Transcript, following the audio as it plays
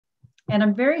And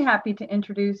I'm very happy to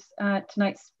introduce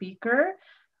tonight's speaker.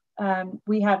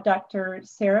 We have Dr.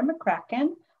 Sarah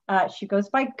McCracken. She goes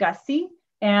by Gussie,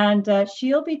 and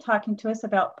she'll be talking to us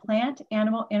about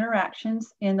plant-animal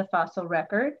interactions in the fossil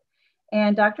record.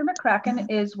 And Dr.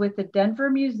 McCracken is with the Denver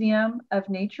Museum of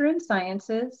Nature and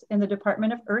Sciences in the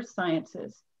Department of Earth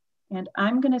Sciences. And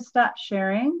I'm going to stop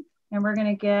sharing, and we're going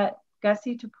to get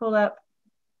Gussie to pull up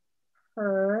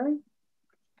her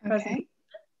presentation.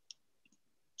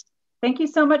 Thank you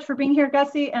so much for being here,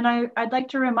 Gussie. And I'd like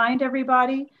to remind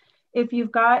everybody, if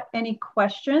you've got any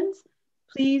questions,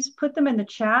 please put them in the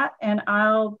chat and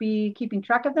I'll be keeping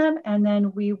track of them. And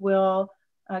then we will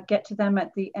get to them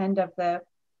at the end of the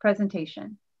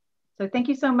presentation. So thank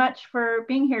you so much for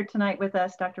being here tonight with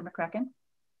us, Dr. McCracken.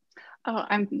 Oh,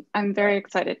 I'm very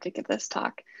excited to give this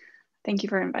talk. Thank you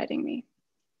for inviting me.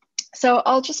 So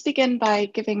I'll just begin by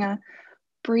giving a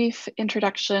brief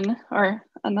introduction or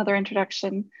another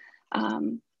introduction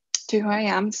to who I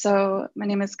am. So my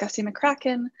name is Gussie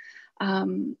McCracken.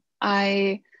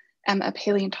 I am a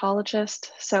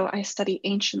paleontologist, so I study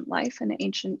ancient life and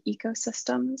ancient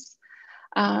ecosystems.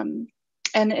 And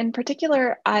in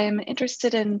particular, I'm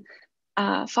interested in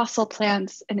fossil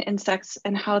plants and insects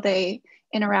and how they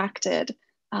interacted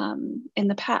in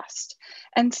the past.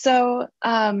 And so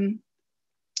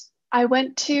I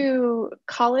went to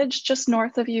college just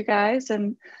north of you guys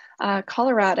in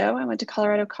Colorado. I went to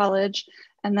Colorado College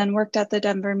and then worked at the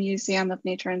Denver Museum of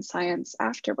Nature and Science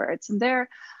afterwards. And there,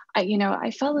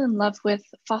 I fell in love with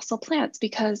fossil plants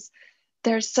because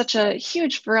there's such a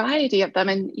huge variety of them,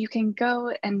 and you can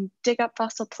go and dig up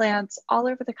fossil plants all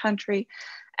over the country.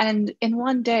 And in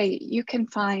one day, you can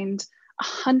find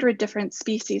 100 different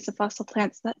species of fossil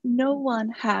plants that no one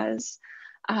has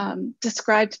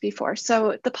described before.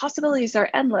 So the possibilities are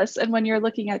endless. And when you're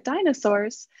looking at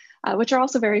dinosaurs, which are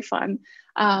also very fun,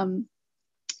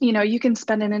 you can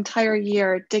spend an entire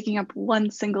year digging up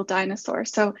one single dinosaur.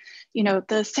 So,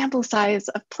 the sample size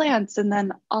of plants and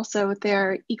then also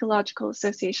their ecological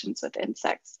associations with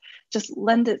insects just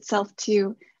lend itself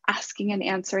to asking and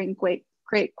answering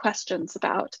great questions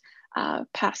about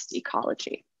past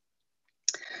ecology.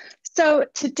 So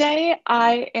today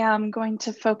I am going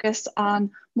to focus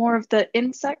on more of the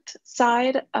insect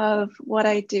side of what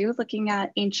I do, looking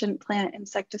at ancient plant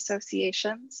insect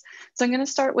associations. So I'm going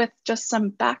to start with just some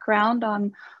background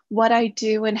on what I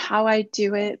do and how I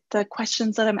do it, the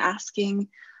questions that I'm asking,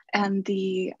 and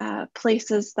the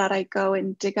places that I go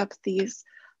and dig up these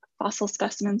fossil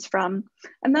specimens from.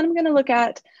 And then I'm going to look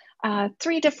at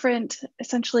 3 different,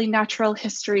 essentially natural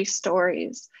history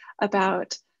stories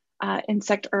about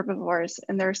insect herbivores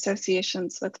and their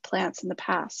associations with plants in the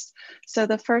past. So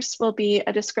the first will be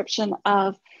a description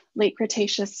of late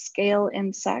Cretaceous scale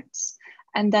insects.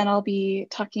 And then I'll be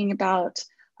talking about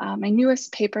my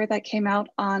newest paper that came out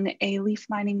on a leaf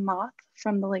mining moth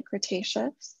from the late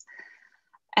Cretaceous.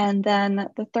 And then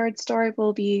the third story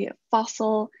will be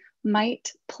fossil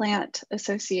mite plant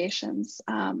associations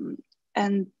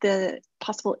and the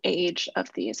possible age of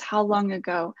these. How long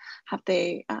ago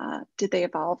did they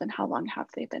evolve, and how long have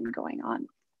they been going on?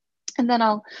 And then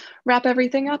I'll wrap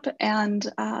everything up and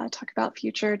talk about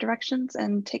future directions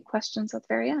and take questions at the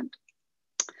very end.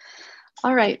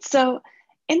 All right, so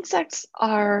insects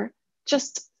are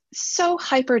just so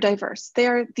hyper diverse. They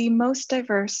are the most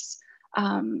diverse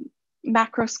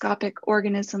macroscopic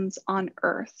organisms on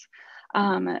Earth.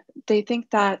 They think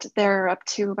that there are up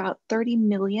to about 30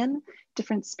 million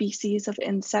different species of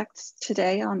insects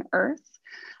today on Earth.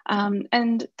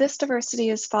 And this diversity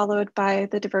is followed by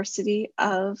the diversity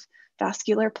of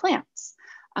vascular plants,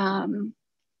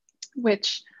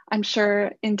 which I'm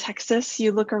sure in Texas,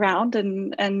 you look around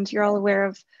and you're all aware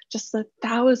of just the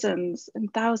thousands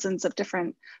and thousands of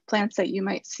different plants that you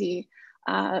might see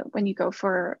when you go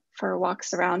for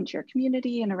walks around your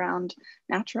community and around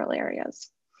natural areas.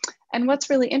 And what's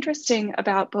really interesting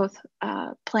about both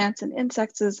plants and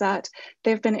insects is that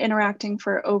they've been interacting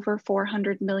for over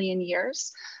 400 million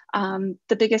years.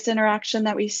 The biggest interaction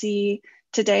that we see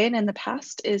today and in the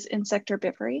past is insect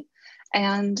herbivory.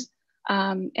 And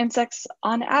insects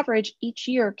on average each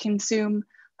year consume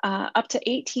up to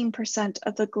 18%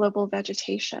 of the global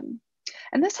vegetation.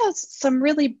 And this has some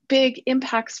really big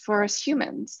impacts for us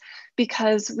humans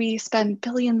because we spend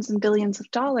billions and billions of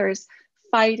dollars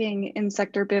fighting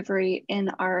insect herbivory in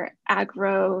our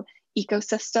agro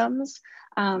ecosystems,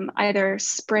 either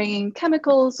spraying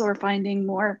chemicals or finding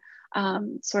more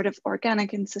sort of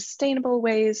organic and sustainable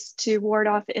ways to ward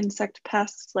off insect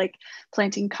pests, like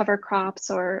planting cover crops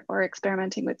or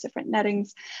experimenting with different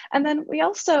nettings. And then we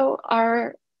also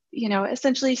are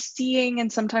essentially seeing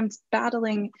and sometimes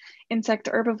battling insect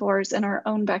herbivores in our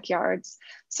own backyards.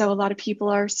 So a lot of people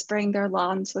are spraying their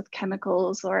lawns with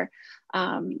chemicals, or,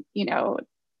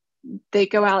 they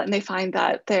go out and they find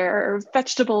that their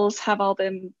vegetables have all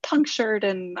been punctured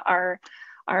and are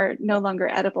no longer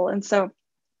edible. And so,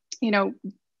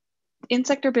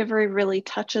 insect herbivory really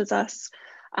touches us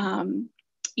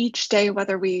each day,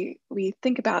 whether we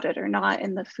think about it or not,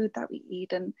 in the food that we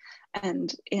eat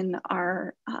and in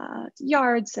our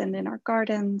yards and in our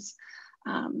gardens.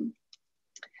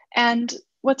 And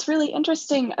what's really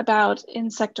interesting about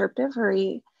insect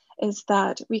herbivory is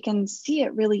that we can see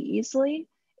it really easily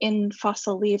in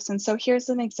fossil leaves. And so here's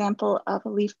an example of a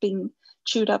leaf being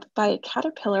chewed up by a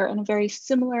caterpillar in a very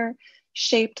similar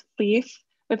shaped leaf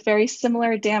with very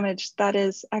similar damage that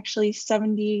is actually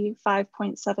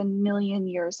 75.7 million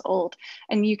years old.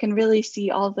 And you can really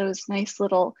see all those nice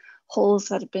little holes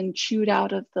that have been chewed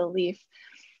out of the leaf.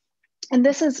 And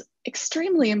this is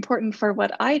extremely important for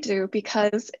what I do,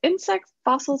 because insect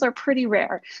fossils are pretty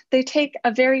rare. They take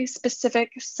a very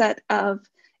specific set of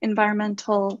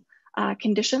environmental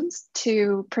conditions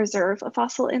to preserve a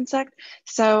fossil insect.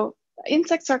 So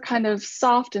insects are kind of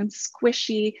soft and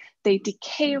squishy. They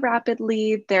decay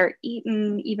rapidly. They're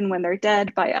eaten even when they're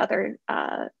dead by other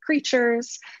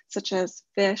creatures, such as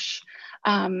fish.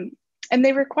 And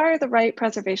they require the right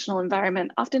preservational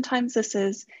environment. Oftentimes this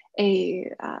is a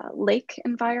lake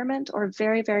environment or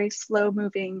very, very slow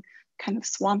moving kind of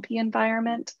swampy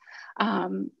environment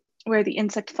where the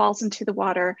insect falls into the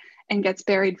water and gets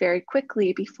buried very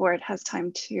quickly before it has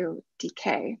time to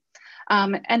decay.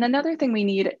 And another thing we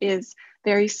need is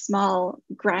very small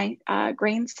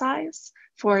grain size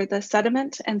for the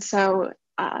sediment. And so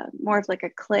more of like a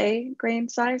clay grain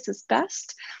size is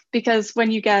best, because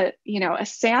when you get, a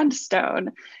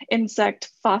sandstone, insect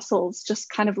fossils just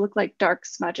kind of look like dark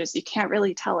smudges. You can't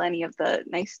really tell any of the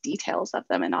nice details of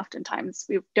them. And oftentimes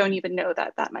we don't even know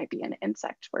that that might be an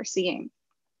insect we're seeing.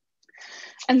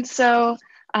 And so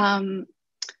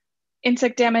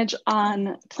insect damage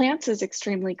on plants is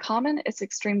extremely common. It's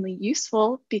extremely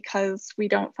useful because we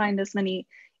don't find as many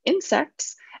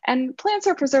insects, and plants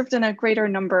are preserved in a greater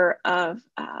number of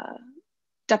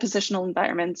depositional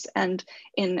environments and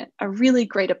in a really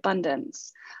great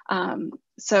abundance.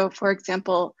 So for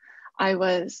example, I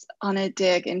was on a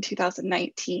dig in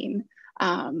 2019,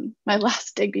 my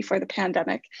last dig before the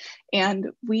pandemic,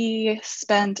 and we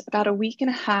spent about a week and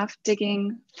a half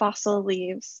digging fossil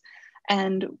leaves,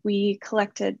 and we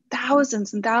collected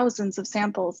thousands and thousands of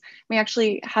samples. We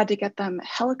actually had to get them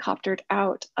helicoptered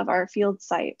out of our field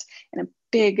site in a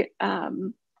big,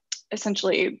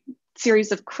 essentially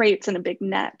series of crates in a big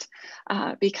net,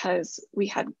 because we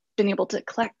had been able to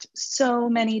collect so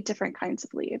many different kinds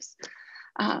of leaves.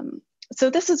 So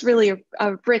this is really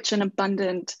a rich and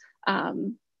abundant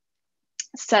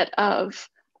set of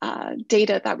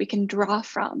data that we can draw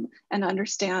from and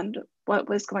understand what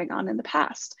was going on in the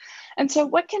past. And so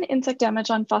what can insect damage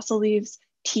on fossil leaves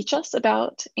teach us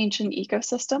about ancient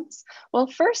ecosystems? Well,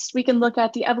 first we can look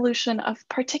at the evolution of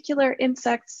particular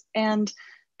insects and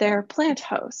their plant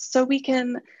hosts. So we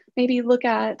can maybe look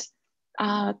at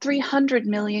 300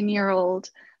 million year old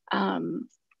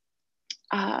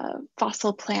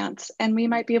fossil plants, and we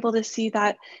might be able to see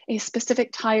that a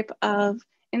specific type of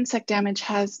insect damage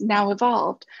has now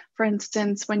evolved. For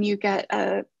instance, when you get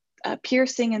a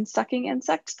piercing and sucking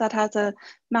insect that has a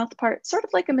mouth part sort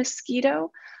of like a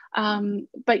mosquito,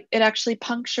 but it actually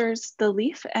punctures the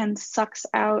leaf and sucks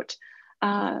out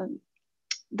the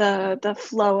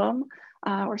phloem,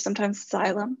 or sometimes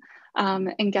xylem,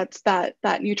 and gets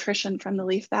that nutrition from the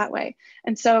leaf that way.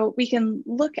 And so we can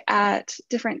look at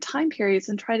different time periods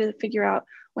and try to figure out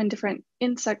when different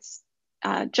insects,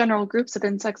 general groups of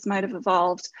insects might have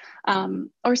evolved.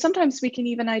 Or sometimes we can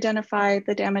even identify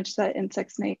the damage that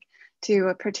insects make to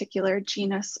a particular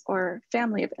genus or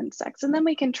family of insects. And then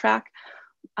we can track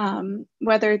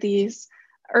whether these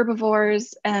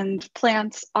herbivores and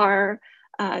plants are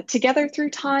together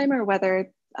through time, or whether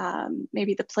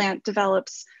maybe the plant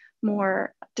develops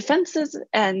more defenses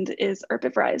and is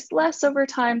herbivorized less over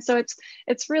time. So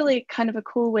it's really kind of a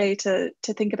cool way to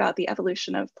think about the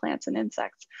evolution of plants and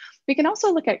insects. We can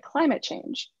also look at climate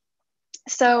change.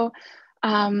 So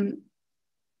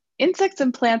insects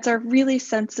and plants are really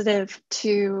sensitive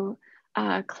to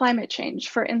climate change.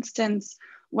 For instance,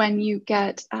 when you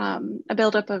get a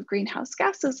buildup of greenhouse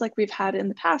gases like we've had in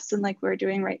the past and like we're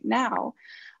doing right now,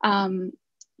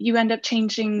 you end up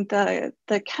changing the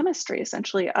chemistry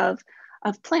essentially of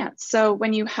plants. So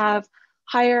when you have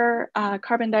higher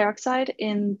carbon dioxide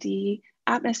in the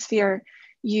atmosphere,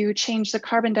 you change the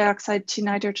carbon dioxide to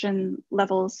nitrogen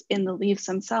levels in the leaves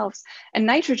themselves. And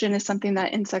nitrogen is something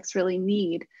that insects really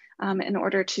need in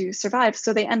order to survive.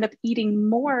 So they end up eating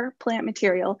more plant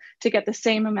material to get the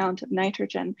same amount of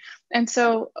nitrogen. And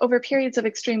so over periods of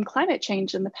extreme climate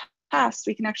change in the past,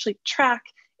 we can actually track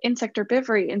insect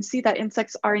herbivory and see that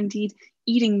insects are indeed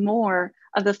eating more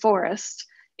of the forest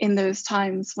in those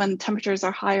times when temperatures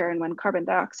are higher and when carbon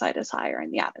dioxide is higher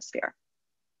in the atmosphere.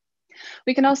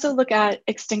 We can also look at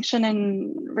extinction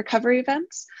and recovery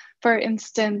events. For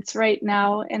instance, right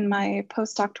now in my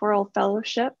postdoctoral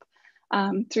fellowship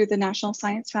through the National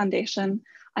Science Foundation,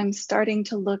 I'm starting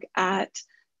to look at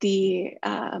the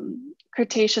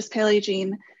Cretaceous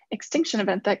Paleogene extinction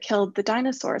event that killed the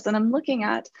dinosaurs. And I'm looking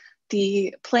at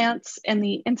the plants and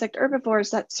the insect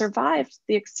herbivores that survived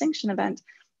the extinction event.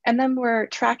 And then we're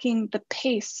tracking the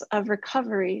pace of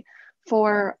recovery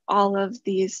for all of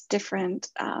these different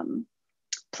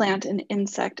plant and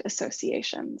insect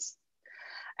associations.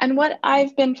 And what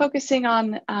I've been focusing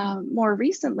on more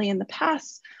recently in the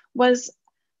past was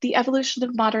the evolution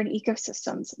of modern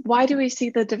ecosystems. Why do we see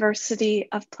the diversity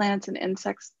of plants and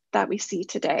insects that we see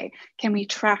today? Can we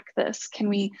track this? Can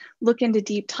we look into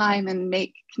deep time and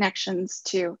make connections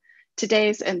to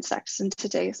today's insects and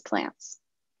today's plants?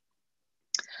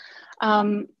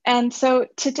 And so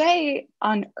today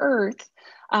on Earth,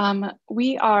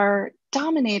 we are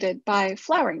dominated by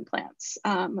flowering plants,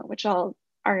 which are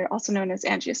also known as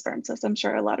angiosperms, as I'm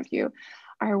sure a lot of you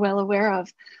are well aware of.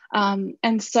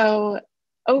 And so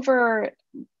over,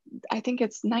 I think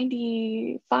it's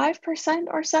 95%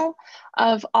 or so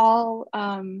of all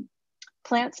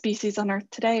plant species on Earth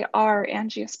today are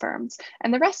angiosperms.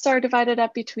 And the rest are divided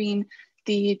up between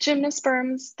the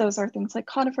gymnosperms, those are things like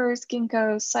conifers,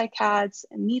 ginkgos, cycads,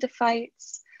 and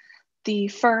metophytes, the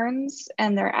ferns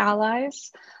and their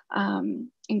allies,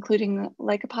 including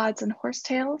lycopods and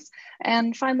horsetails,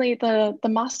 and finally the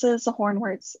mosses, the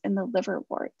hornworts, and the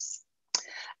liverworts.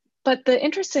 But the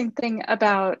interesting thing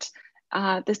about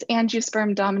this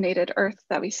angiosperm-dominated Earth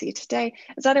that we see today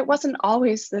is that it wasn't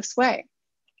always this way.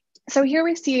 So here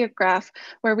we see a graph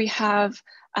where we have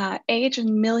age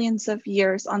in millions of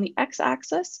years on the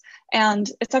x-axis, and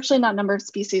it's actually not number of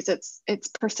species, it's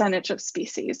percentage of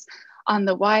species on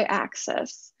the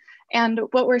y-axis. And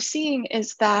what we're seeing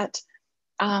is that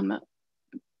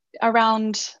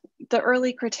around the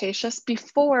early Cretaceous,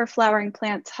 before flowering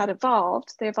plants had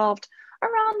evolved, they evolved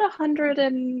around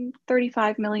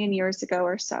 135 million years ago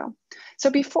or so.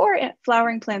 So before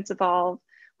flowering plants evolve,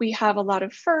 we have a lot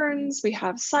of ferns, we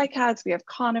have cycads, we have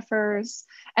conifers.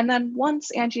 And then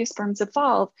once angiosperms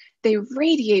evolve, they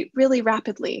radiate really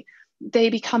rapidly.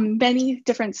 They become many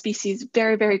different species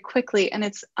very, very quickly, and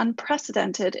it's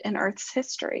unprecedented in Earth's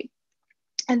history.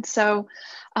 And so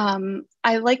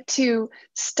I like to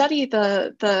study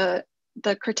the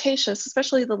Cretaceous,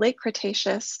 especially the late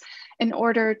Cretaceous, in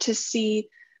order to see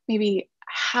maybe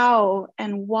how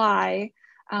and why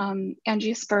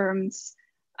angiosperms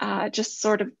just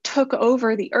sort of took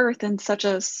over the Earth in such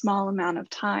a small amount of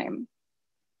time.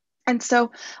 And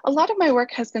so a lot of my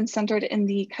work has been centered in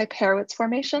the Kuiperowitz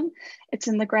Formation. It's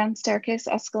in the Grand Staircase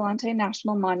Escalante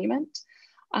National Monument.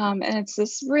 And it's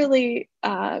this really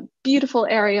beautiful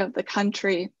area of the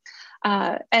country.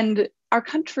 And our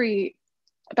country,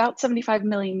 about 75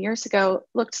 million years ago,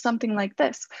 looked something like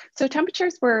this. So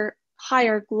temperatures were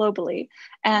higher globally,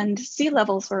 and sea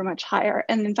levels were much higher.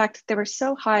 And in fact, they were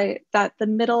so high that the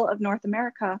middle of North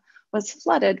America was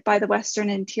flooded by the Western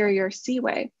Interior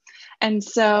Seaway. And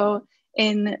so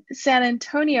in San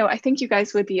Antonio, I think you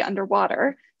guys would be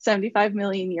underwater 75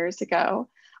 million years ago.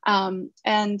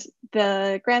 And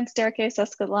the Grand Staircase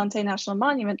Escalante National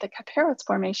Monument, the Kuiperowitz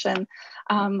Formation,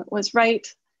 was right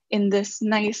in this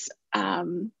nice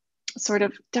sort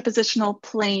of depositional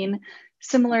plain,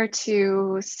 similar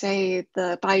to, say,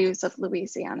 the bayous of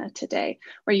Louisiana today,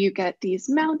 where you get these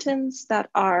mountains that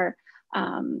are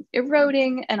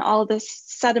eroding, and all this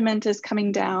sediment is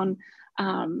coming down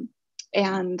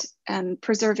and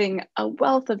preserving a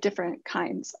wealth of different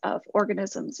kinds of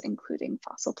organisms, including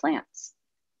fossil plants.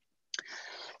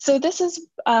 So this is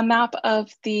a map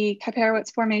of the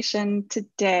Kuiperowitz Formation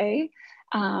today.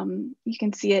 You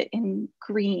can see it in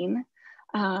green.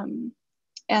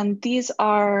 And these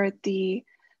are the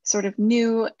sort of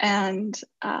new and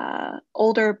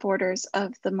older borders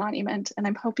of the monument. And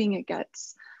I'm hoping it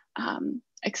gets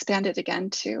expanded again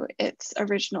to its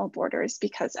original borders,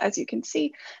 because as you can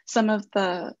see, some of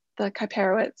the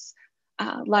Kuiperowitz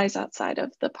lies outside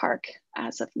of the park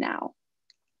as of now.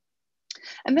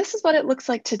 And this is what it looks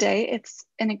like today. It's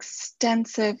an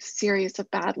extensive series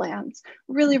of badlands,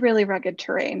 really, really rugged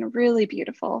terrain, really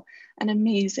beautiful and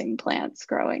amazing plants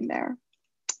growing there.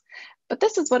 But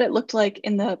this is what it looked like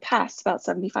in the past, about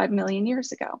 75 million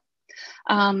years ago.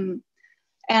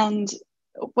 And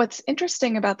what's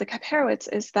interesting about the Kaiparowits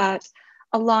is that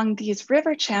along these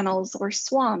river channels or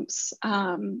swamps,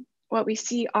 what we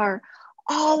see are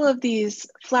all of these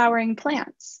flowering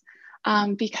plants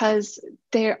because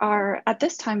they are at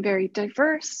this time very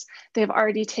diverse. They've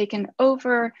already taken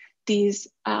over these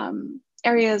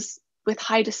areas with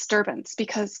high disturbance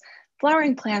because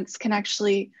flowering plants can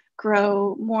actually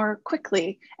grow more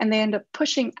quickly and they end up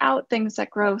pushing out things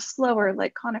that grow slower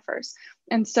like conifers.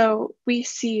 And so we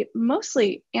see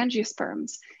mostly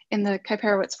angiosperms in the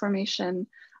Kaiparowits Formation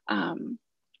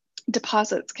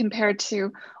deposits compared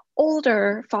to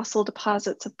older fossil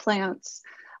deposits of plants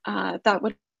that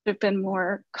would have been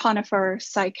more conifer,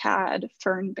 cycad,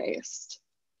 fern-based.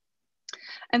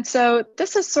 And so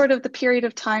this is sort of the period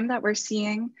of time that we're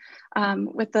seeing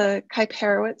with the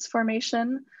Kaiparowits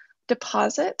Formation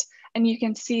deposit. And you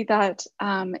can see that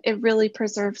it really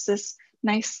preserves this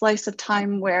nice slice of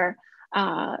time where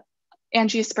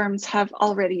angiosperms have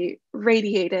already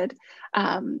radiated.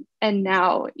 And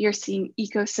now you're seeing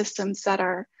ecosystems that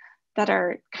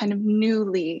are kind of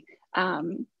newly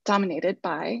dominated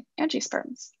by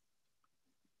angiosperms.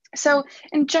 So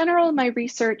in general, my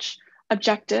research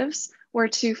objectives were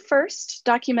to first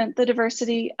document the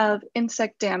diversity of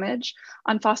insect damage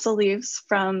on fossil leaves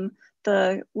from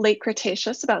the late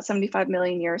Cretaceous, about 75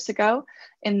 million years ago,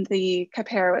 in the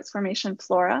Kaiparowits Formation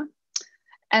flora,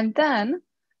 and then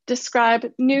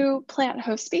describe new plant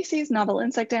host species, novel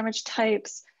insect damage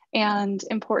types, and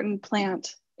important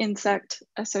plant insect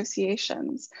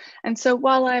associations. And so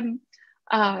while I'm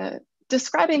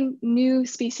describing new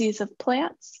species of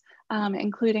plants,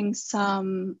 including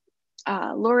some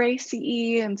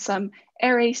Lauraceae and some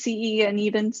Araceae and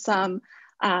even some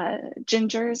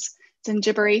gingers,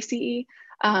 Zingiberaceae,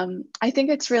 I think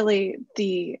it's really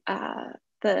the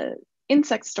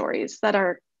insect stories that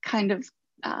are kind of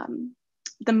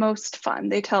the most fun.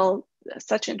 They tell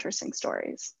such interesting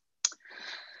stories.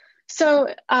 So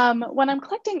when I'm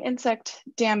collecting insect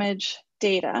damage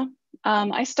data,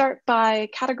 I start by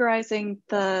categorizing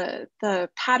the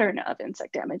pattern of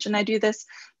insect damage. And I do this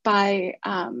by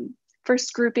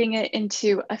first grouping it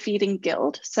into a feeding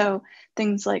guild. So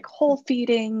things like hole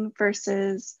feeding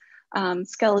versus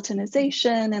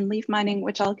skeletonization and leaf mining,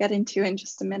 which I'll get into in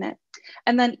just a minute.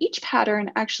 And then each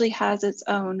pattern actually has its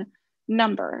own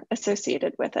number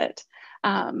associated with it.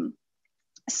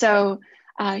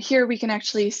 Here we can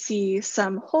actually see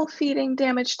some hole feeding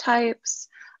damage types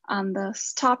on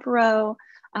this top row,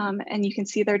 and you can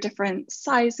see their different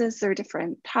sizes, their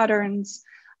different patterns.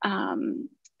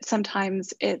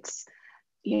 Sometimes it's,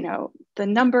 you know, the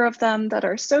number of them that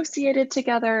are associated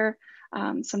together.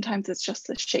 Sometimes it's just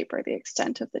the shape or the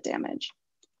extent of the damage.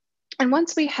 And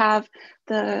once we have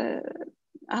the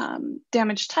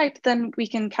damage type, then we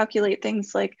can calculate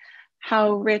things like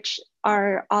how rich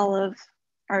are all of,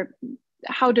 or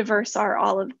how diverse are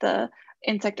all of the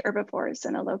insect herbivores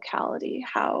in a locality,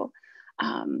 how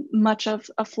much of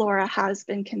a flora has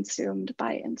been consumed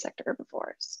by insect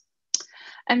herbivores.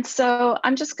 And so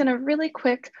I'm just gonna really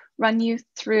quick run you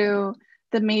through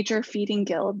the major feeding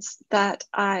guilds that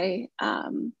I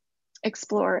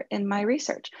explore in my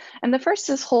research. And the first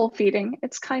is hole feeding.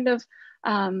 It's kind of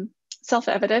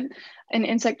self-evident. An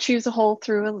insect chews a hole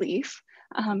through a leaf.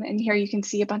 And here you can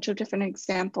see a bunch of different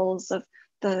examples of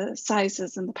the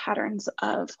sizes and the patterns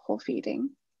of hole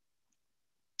feeding.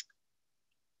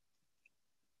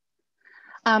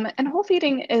 And hole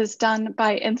feeding is done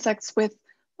by insects with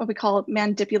what we call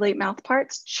mandibulate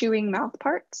mouthparts, chewing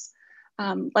mouthparts,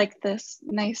 like this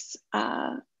nice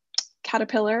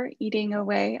caterpillar eating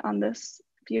away on this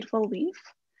beautiful leaf.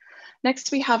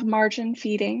 Next, we have margin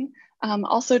feeding,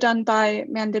 also done by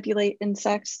mandibulate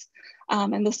insects.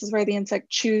 And this is where the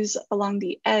insect chews along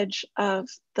the edge of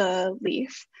the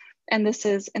leaf. And this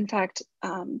is, in fact,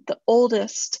 the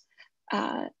oldest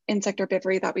insect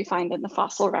herbivory that we find in the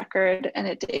fossil record, and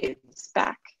it dates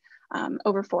back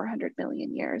over 400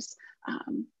 million years.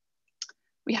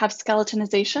 We have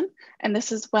skeletonization, and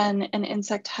this is when an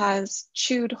insect has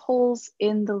chewed holes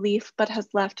in the leaf but has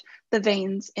left the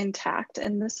veins intact.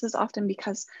 And this is often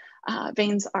because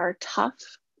veins are tough.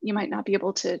 You might not be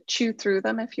able to chew through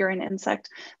them if you're an insect.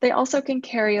 They also can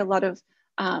carry a lot of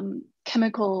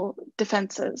chemical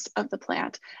defenses of the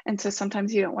plant. And so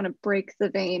sometimes you don't want to break the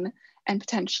vein and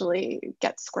potentially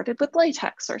get squirted with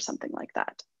latex or something like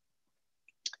that.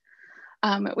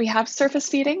 We have surface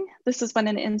feeding. This is when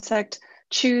an insect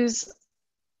chews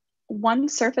one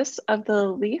surface of the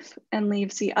leaf and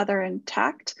leaves the other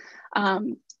intact.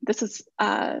 This is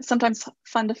sometimes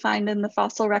fun to find in the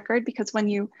fossil record, because when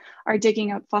you are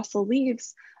digging up fossil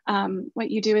leaves, what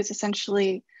you do is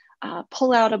essentially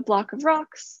pull out a block of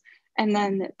rocks, and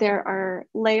then there are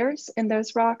layers in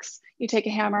those rocks. You take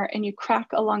a hammer and you crack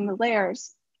along the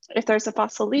layers. If there's a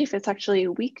fossil leaf, it's actually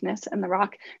a weakness in the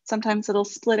rock. Sometimes it'll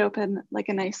split open like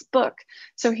a nice book.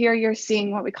 So here you're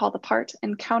seeing what we call the part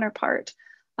and counterpart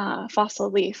fossil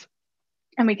leaf.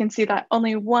 And we can see that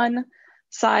only one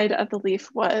side of the leaf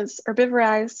was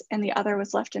herbivorized and the other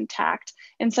was left intact.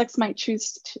 Insects might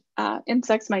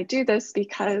do this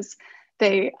because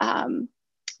they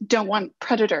don't want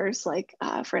predators, like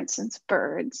for instance,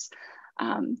 birds,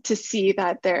 to see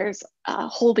that there's a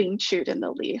holding shoot in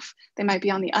the leaf. They might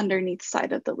be on the underneath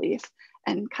side of the leaf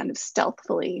and kind of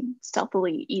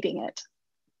stealthily eating it.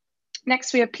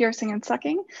 Next, we have piercing and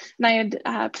sucking. And I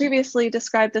had previously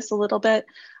described this a little bit.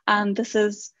 This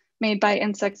is made by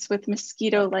insects with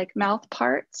mosquito-like mouth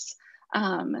parts,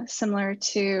 similar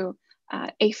to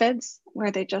aphids, where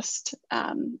they just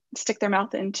stick their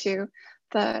mouth into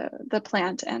the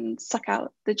plant and suck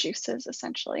out the juices,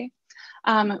 essentially.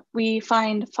 We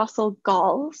find fossil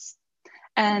galls,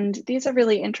 and these are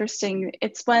really interesting.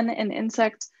 It's when an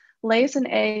insect lays an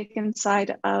egg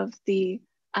inside of the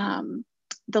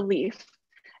leaf,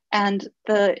 and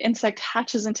the insect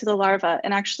hatches into the larva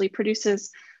and actually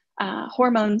produces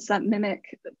hormones that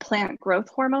mimic plant growth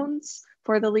hormones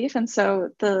for the leaf. And so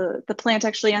the plant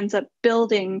actually ends up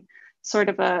building sort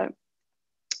of a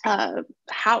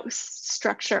house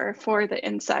structure for the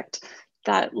insect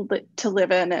to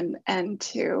live in and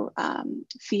to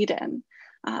feed in.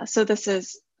 So this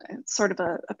is sort of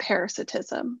a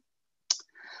parasitism.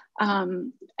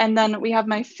 And then we have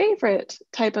my favorite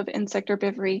type of insect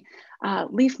herbivory,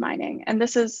 leaf mining. And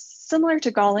this is similar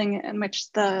to galling, in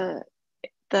which the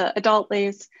adult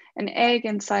lays an egg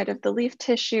inside of the leaf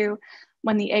tissue.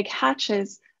 When the egg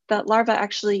hatches, that larva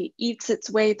actually eats its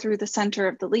way through the center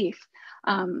of the leaf.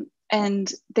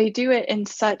 And they do it in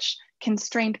such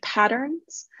constrained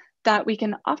patterns that we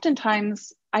can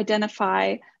oftentimes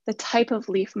identify the type of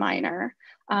leaf miner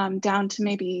down to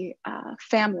maybe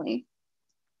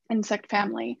insect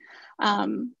family,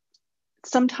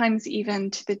 sometimes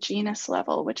even to the genus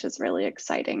level, which is really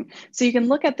exciting. So you can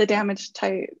look at the damage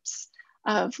types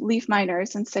of leaf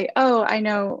miners and say, oh, I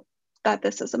know that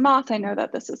this is a moth, I know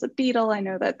that this is a beetle, I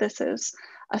know that this is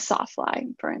a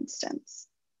sawfly, for instance.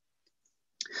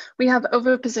 We have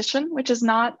oviposition, which is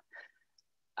not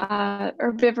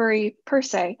herbivory per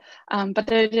se,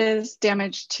 but it is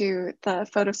damage to the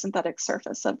photosynthetic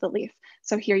surface of the leaf.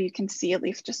 So here you can see a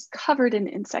leaf just covered in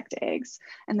insect eggs,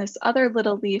 and this other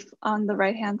little leaf on the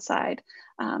right-hand side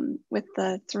with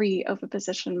the 3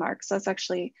 oviposition marks, that's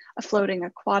actually a floating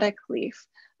aquatic leaf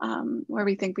where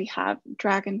we think we have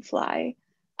dragonfly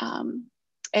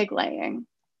egg laying.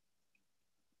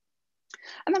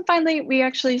 And then finally, we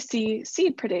actually see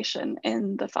seed predation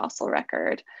in the fossil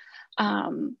record.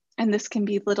 And this can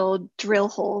be little drill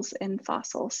holes in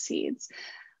fossil seeds.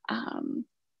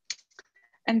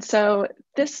 And so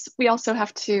this, we also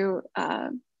have to,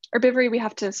 herbivory, we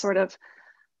have to sort of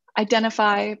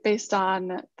identify based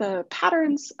on the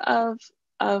patterns of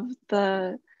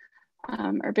the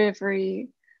herbivory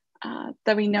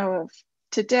that we know of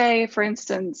today. For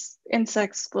instance,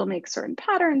 insects will make certain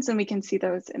patterns, and we can see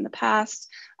those in the past.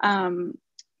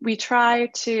 We try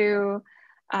to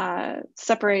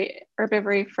separate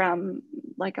herbivory from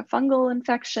like a fungal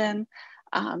infection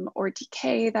or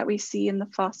decay that we see in the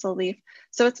fossil leaf.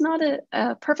 So it's not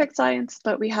a perfect science,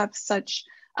 but we have such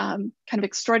kind of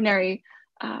extraordinary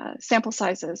sample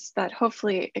sizes that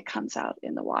hopefully it comes out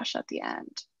in the wash at the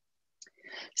end.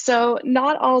 So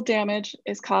not all damage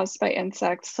is caused by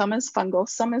insects. Some is fungal,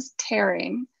 some is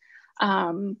tearing.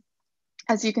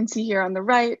 As you can see here on the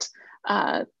right,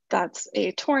 that's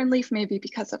a torn leaf, maybe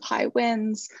because of high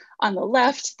winds. On the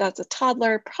left, that's a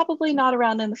toddler, probably not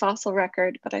around in the fossil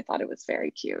record, but I thought it was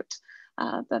very cute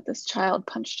that this child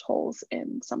punched holes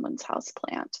in someone's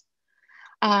houseplant.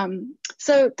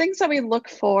 So things that we look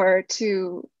for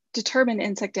to determine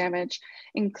insect damage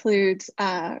includes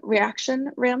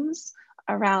reaction rims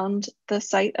around the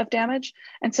site of damage.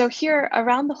 And so here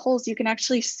around the holes, you can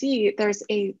actually see there's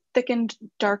a thickened,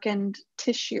 darkened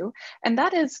tissue. And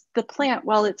that is the plant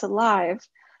while it's alive,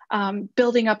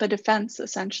 building up a defense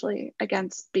essentially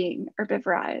against being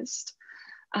herbivorized.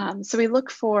 So we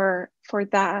look for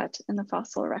that in the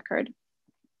fossil record.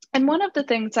 And one of the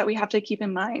things that we have to keep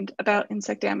in mind about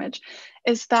insect damage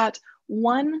is that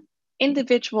one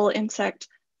individual insect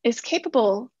is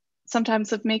capable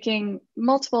sometimes of making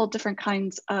multiple different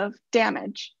kinds of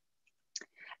damage.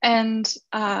 And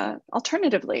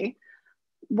alternatively,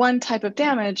 one type of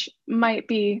damage might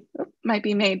be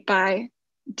made by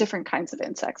different kinds of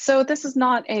insects. So this is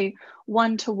not a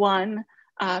one-to-one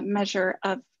measure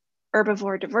of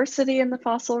herbivore diversity in the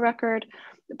fossil record,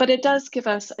 but it does give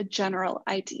us a general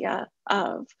idea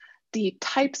of the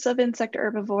types of insect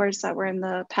herbivores that were in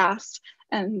the past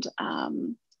and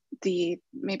the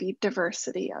maybe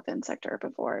diversity of insect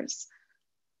herbivores.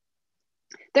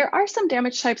 There are some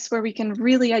damage types where we can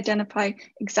really identify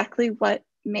exactly what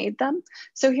made them.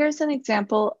 So here's an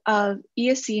example of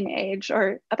Eocene age,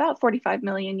 or about 45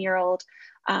 million year old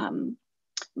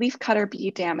leafcutter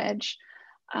bee damage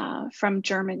from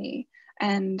Germany.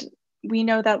 And we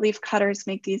know that leafcutters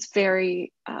make these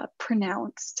very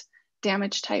pronounced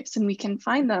damage types, and we can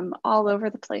find them all over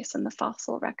the place in the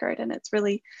fossil record. And it's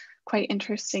really quite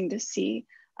interesting to see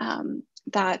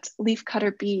that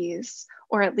leafcutter bees,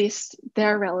 or at least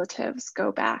their relatives,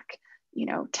 go back,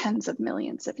 tens of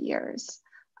millions of years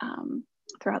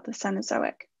throughout the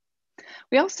Cenozoic.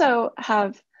 We also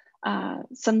have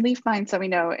some leaf mines that we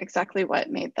know exactly what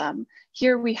made them.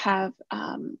 Here we have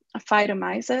a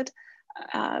phytomyzid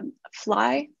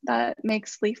fly that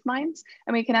makes leaf mines,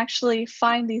 and we can actually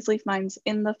find these leaf mines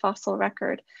in the fossil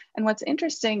record. And what's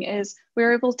interesting is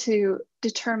we're able to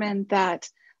determine that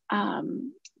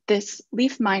this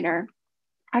leaf miner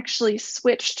actually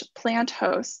switched plant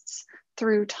hosts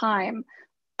through time,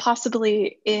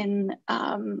 possibly in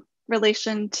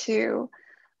relation to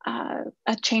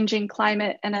a changing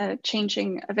climate and a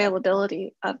changing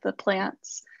availability of the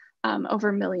plants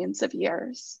over millions of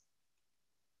years.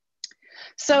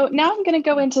 So now I'm going to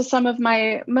go into some of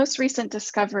my most recent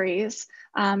discoveries,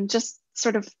 just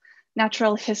sort of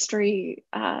natural history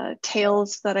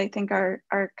tales that I think are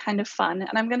kind of fun.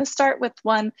 And I'm going to start with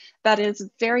one that is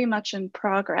very much in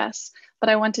progress, but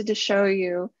I wanted to show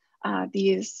you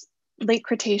these late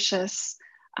Cretaceous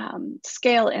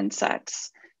scale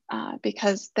insects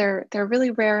because they're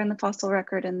really rare in the fossil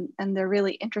record, and they're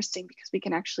really interesting because we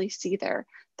can actually see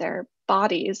their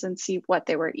bodies and see what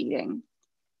they were eating.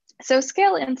 So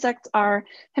scale insects are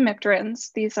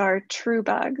hemipterans. These are true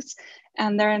bugs,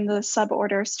 and they're in the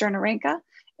suborder Sternorhyncha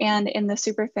and in the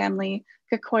superfamily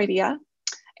Cacoidea.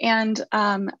 And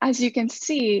as you can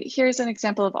see, here's an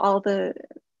example of all the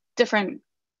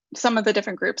some of the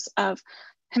different groups of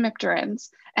hemipterans.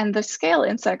 And the scale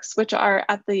insects, which are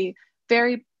at the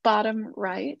very bottom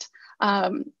right,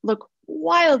 look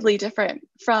wildly different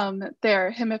from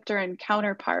their hemipteran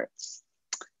counterparts.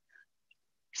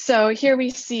 So here we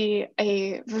see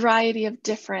a variety of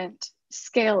different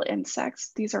scale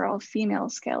insects. These are all female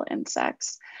scale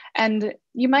insects. And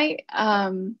you might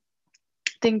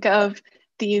think of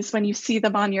these, when you see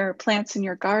them on your plants in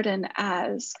your garden,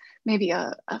 as maybe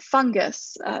a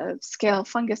fungus, a scale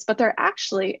fungus, but they're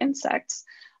actually insects.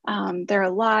 They're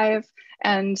alive,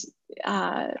 and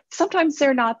sometimes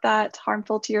they're not that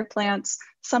harmful to your plants.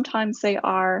 Sometimes they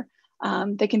are.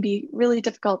 They can be really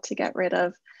difficult to get rid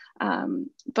of.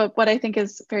 But what I think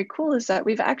is very cool is that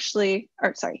we've actually,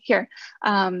 here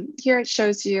it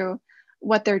shows you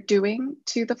what they're doing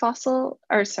to the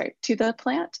to the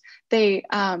plant. They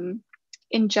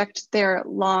inject their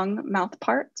long mouth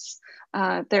parts.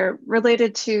 They're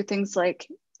related to things like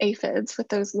aphids with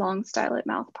those long stylet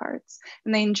mouth parts,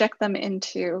 and they inject them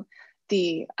into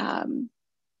the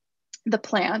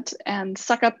plant and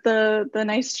suck up the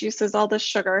nice juices, all the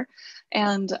sugar,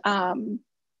 and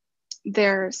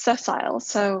they're sessile,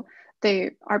 so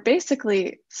they are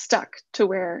basically stuck to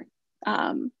where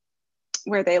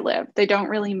they live. They don't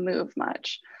really move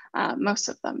much. Most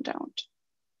of them don't.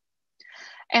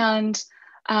 And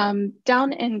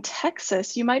down in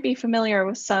Texas, you might be familiar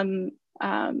with some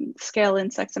scale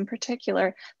insects, in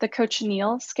particular, the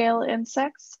cochineal scale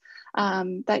insects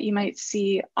that you might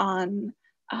see on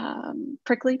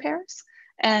prickly pears.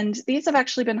 And these have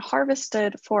actually been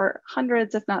harvested for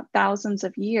hundreds, if not thousands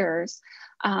of years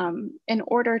in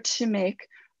order to make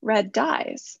red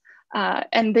dyes.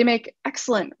 And they make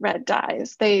excellent red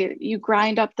dyes. You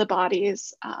grind up the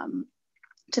bodies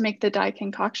to make the dye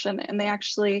concoction, and they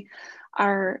actually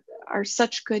are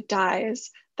such good dyes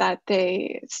that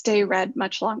they stay red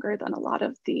much longer than a lot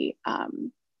of the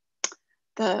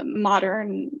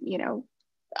modern,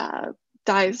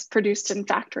 dyes produced in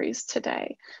factories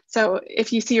today. So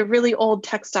if you see a really old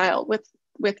textile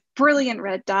with brilliant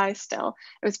red dye still,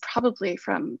 it was probably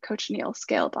from cochineal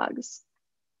scale bugs.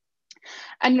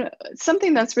 And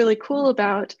something that's really cool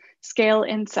about scale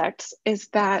insects is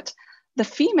that the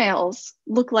females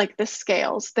look like the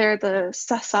scales. They're the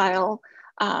sessile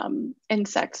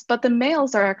insects, but the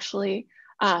males are actually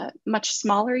much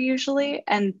smaller usually,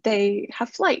 and they have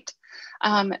flight.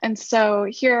 And so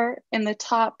here in the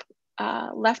top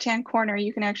left-hand corner,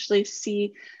 you can actually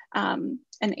see an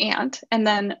ant, and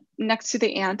then next to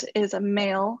the ant is a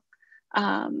male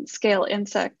scale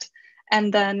insect.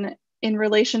 And then in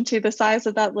relation to the size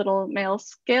of that little male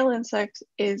scale insect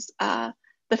is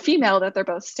the female that they're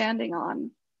both standing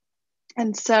on.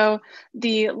 And so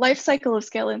the life cycle of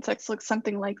scale insects looks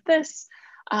something like this,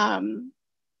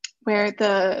 where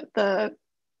the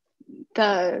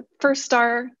first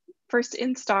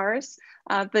instars,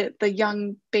 the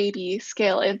young baby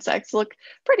scale insects look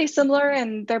pretty similar,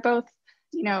 and they're both,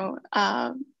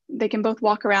 they can both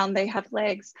walk around, they have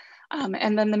legs.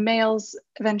 And then the males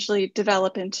eventually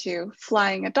develop into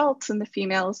flying adults, and the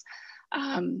females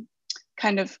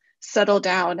kind of settle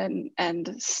down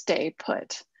and stay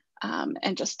put,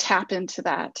 and just tap into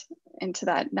that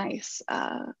nice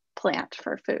plant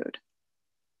for food.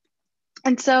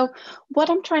 And so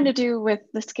what I'm trying to do with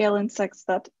the scale insects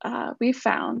that we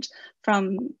found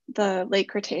from the late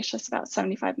Cretaceous about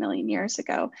 75 million years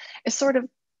ago is sort of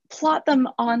plot them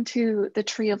onto the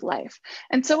tree of life.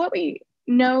 And so what we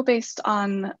know based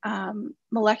on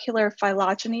molecular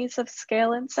phylogenies of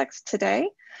scale insects today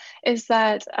is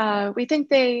that we think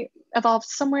they evolved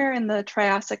somewhere in the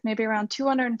Triassic, maybe around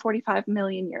 245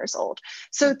 million years old.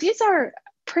 So these are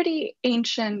pretty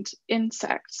ancient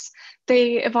insects.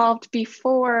 They evolved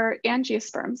before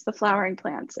angiosperms, the flowering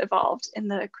plants, evolved in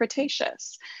the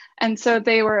Cretaceous. And so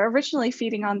they were originally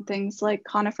feeding on things like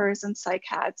conifers and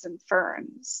cycads and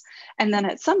ferns. And then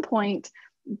at some point,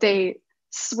 they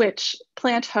switch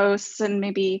plant hosts and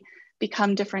maybe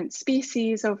become different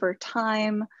species over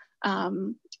time.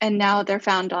 And now they're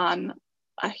found on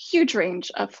a huge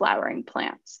range of flowering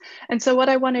plants. And so what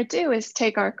I want to do is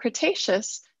take our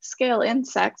Cretaceous scale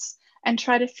insects and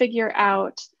try to figure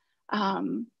out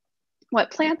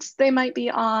what plants they might be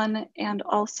on, and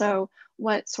also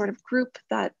what sort of group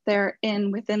that they're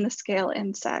in within the scale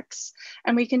insects.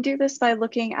 And we can do this by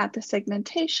looking at the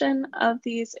segmentation of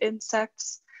these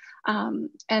insects. And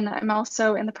I'm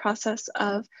also in the process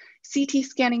of CT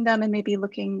scanning them and maybe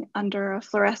looking under a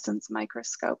fluorescence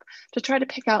microscope to try to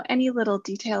pick out any little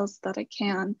details that I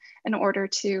can in order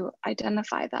to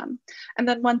identify them. And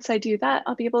then once I do that,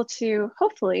 I'll be able to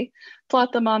hopefully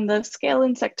plot them on the scale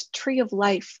insect tree of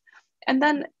life. And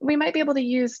then we might be able to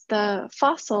use the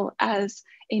fossil as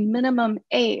a minimum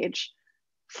age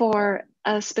for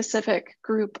a specific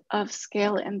group of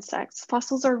scale insects.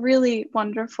 Fossils are really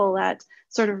wonderful at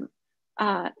sort of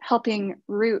helping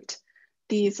root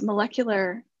these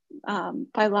molecular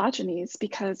phylogenies,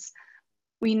 because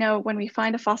we know when we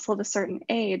find a fossil of a certain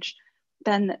age,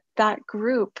 then that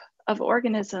group of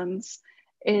organisms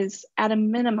is at a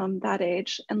minimum that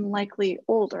age and likely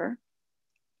older.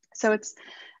 So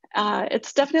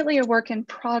it's definitely a work in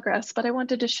progress, but I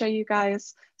wanted to show you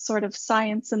guys sort of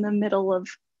science in the middle of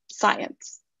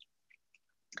science.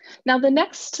 Now, the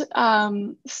next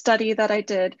study that I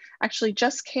did actually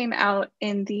just came out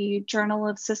in the Journal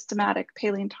of Systematic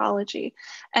Paleontology,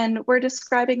 and we're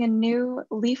describing a new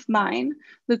leaf mine,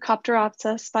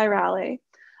 Leucopteropsa spirale,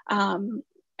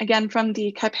 again from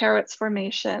the Kaiparowitz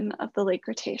Formation of the late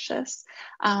Cretaceous.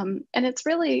 And it's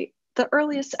really the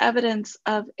earliest evidence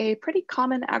of a pretty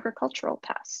common agricultural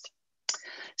pest.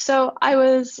 So I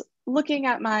was looking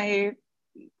at my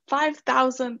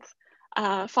 5,000th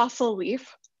fossil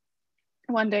leaf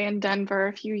one day in Denver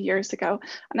a few years ago,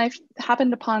 and I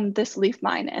happened upon this leaf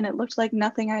mine, and it looked like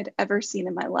nothing I'd ever seen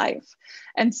in my life.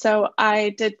 And so I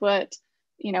did what,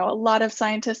 a lot of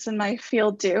scientists in my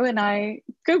field do, and I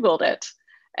Googled it.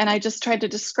 And I just tried to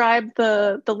describe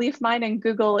the leaf mine in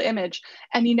Google image.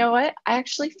 And you know what? I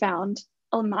actually found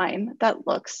a mine that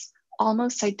looks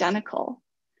almost identical.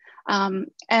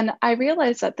 And I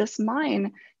realized that this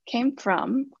mine came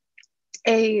from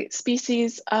a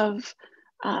species of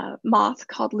moth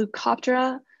called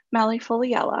Leucoptera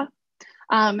malleifoliella.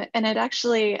 And it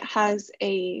actually has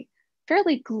a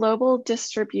fairly global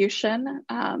distribution.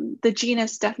 The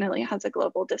genus definitely has a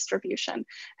global distribution,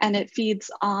 and it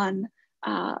feeds on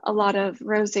a lot of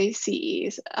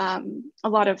rosaceae, a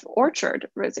lot of orchard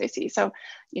rosaceae. So,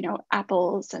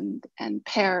 apples and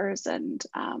pears, and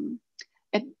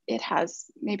it has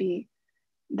maybe,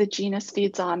 the genus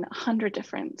feeds on 100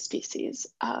 different species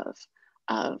of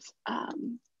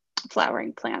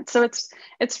flowering plants. So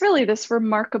it's really this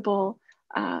remarkable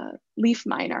leaf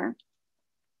miner.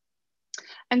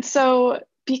 And so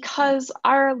because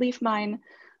our leaf mine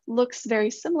looks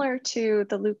very similar to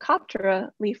the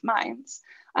Leucoptera leaf mines,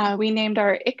 we named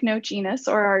our ichnogenus,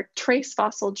 or our trace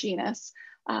fossil genus,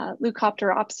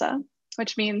 Leucopteropsa,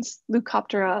 which means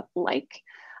Leucoptera-like.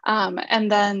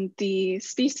 And then the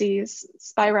species,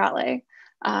 spirale,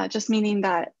 just meaning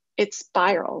that it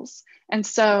spirals. And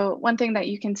so one thing that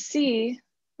you can see,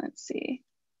 let's see.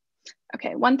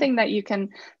 Okay, one thing that you can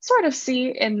sort of see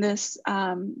in this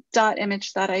dot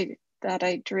image that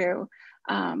I drew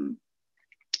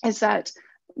is that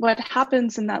what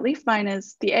happens in that leaf mine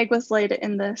is the egg was laid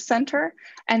in the center,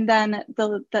 and then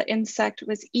the insect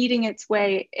was eating its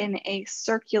way in a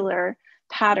circular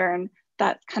pattern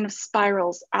that kind of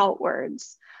spirals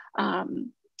outwards,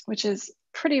 which is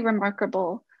pretty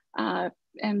remarkable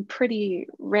and pretty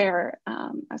rare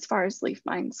as far as leaf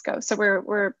mines go. So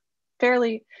we're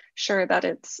fairly sure that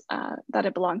that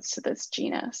it belongs to this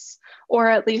genus, or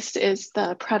at least is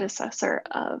the predecessor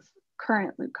of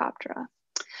current Leucoptera.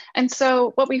 And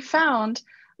so what we found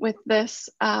with this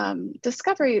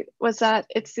discovery was that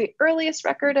it's the earliest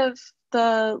record of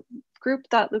the group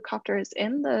that Leucoptera is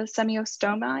in, the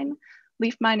semiostomine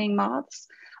leaf mining moths.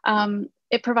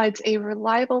 It provides a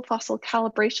reliable fossil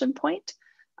calibration point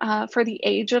for the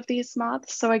age of these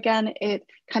moths. So again, it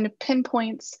kind of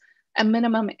pinpoints a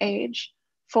minimum age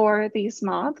for these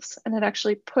moths, and it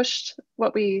actually pushed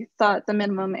what we thought the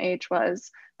minimum age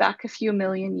was back a few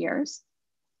million years.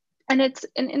 And it's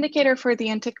an indicator for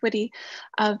the antiquity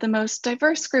of the most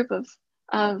diverse group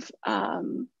of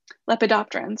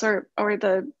lepidopterans, or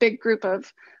the big group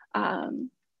of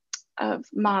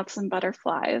moths and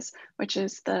butterflies, which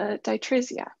is the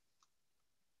Ditrysia.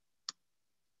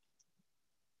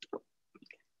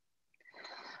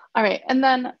 All right, and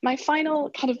then my final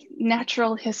kind of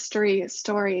natural history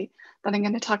story that I'm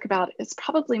going to talk about is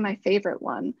probably my favorite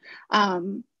one.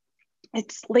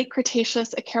 It's late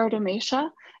Cretaceous Acherodomatia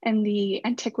and the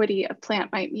antiquity of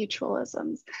plant mite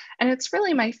mutualisms. And it's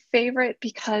really my favorite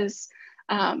because,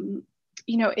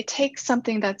 you know, it takes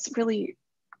something that's really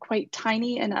quite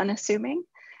tiny and unassuming,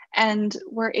 and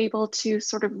we're able to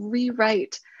sort of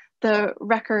rewrite the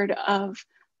record of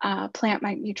plant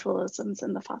mite mutualisms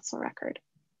in the fossil record.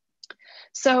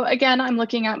 So again, I'm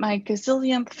looking at my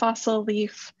gazillionth fossil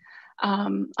leaf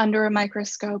under a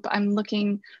microscope. I'm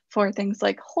looking for things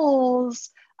like holes,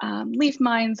 leaf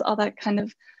mines, all that kind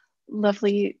of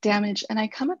lovely damage. And I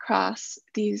come across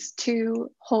these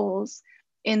two holes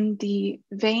in the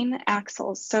vein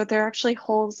axils. So they're actually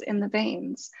holes in the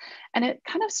veins. And it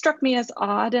kind of struck me as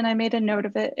odd, and I made a note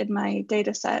of it in my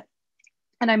data set,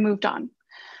 and I moved on.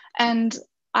 And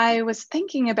I was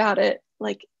thinking about it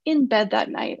like in bed that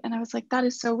night, and I was like, that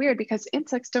is so weird, because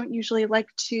insects don't usually like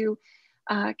to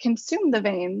consume the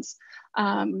veins,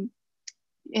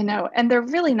 you know, and they're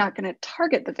really not going to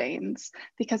target the veins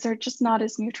because they're just not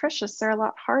as nutritious. They're a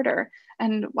lot harder.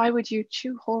 And why would you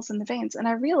chew holes in the veins? And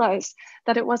I realized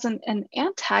that it wasn't an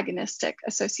antagonistic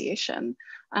association,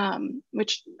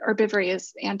 which herbivory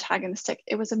is antagonistic.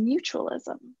 It was a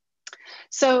mutualism.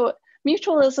 So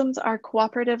mutualisms are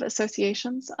cooperative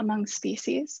associations among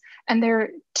species, and there are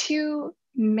two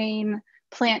main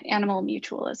plant-animal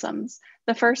mutualisms.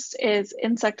 The first is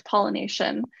insect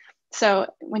pollination. So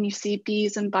when you see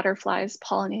bees and butterflies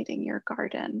pollinating your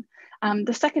garden.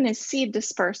 The second is seed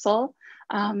dispersal,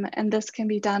 and this can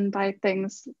be done by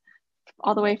things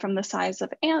all the way from the size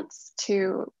of ants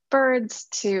to birds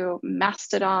to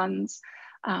mastodons.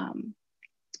 And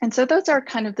so those are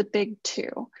kind of the big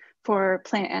two for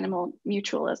plant-animal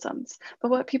mutualisms. But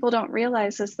what people don't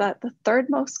realize is that the third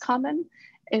most common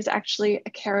is actually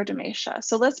Acherodomatia.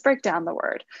 So let's break down the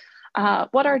word.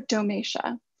 What are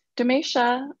domatia?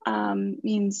 Domatia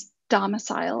means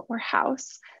domicile or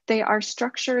house. They are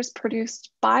structures produced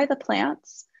by the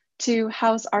plants to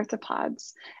house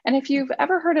arthropods. And if you've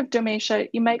ever heard of domatia,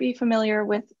 you might be familiar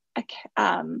with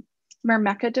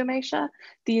Myrmeca-domatia.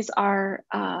 These are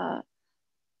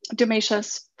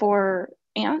domatias for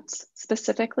ants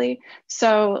specifically.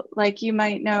 So like you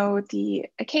might know the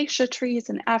acacia trees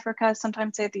in Africa,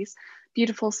 sometimes they have these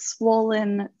beautiful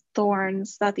swollen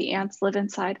thorns that the ants live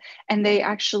inside, and they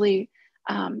actually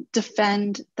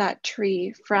defend that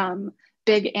tree from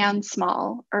big and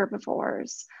small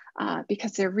herbivores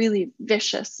because they're really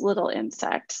vicious little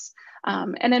insects.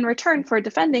 And in return for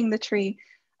defending the tree,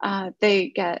 they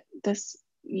get this,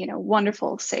 you know,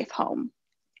 wonderful safe home.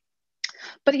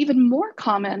 But even more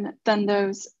common than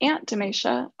those ant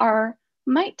domatia are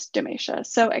mite domatia.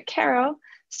 So Achero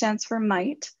stands for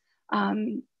mite.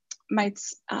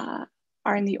 Mites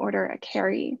are in the order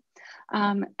Acherae.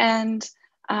 And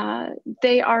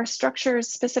they are structures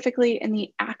specifically in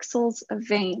the axils of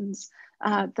veins,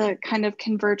 the kind of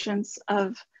convergence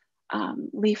of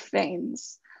leaf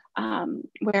veins,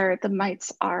 where the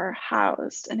mites are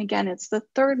housed. And again, it's the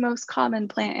third most common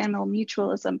plant-animal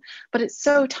mutualism, but it's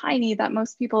so tiny that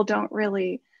most people don't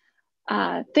really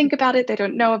think about it, they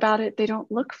don't know about it, they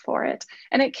don't look for it.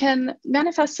 And it can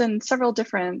manifest in several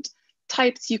different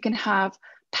types. You can have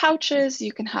pouches,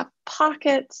 you can have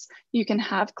pockets, you can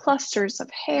have clusters of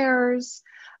hairs.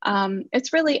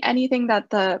 It's really anything that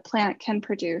the plant can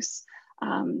produce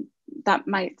that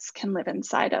mites can live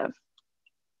inside of.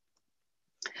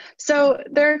 So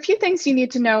there are a few things you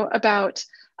need to know about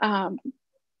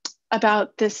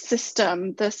this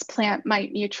system, this plant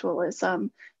mite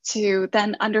mutualism, to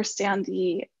then understand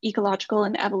the ecological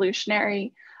and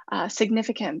evolutionary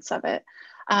significance of it.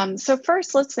 So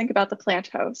first, let's think about the plant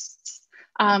hosts.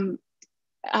 Acharodomatia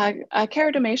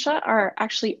are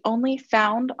actually only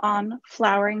found on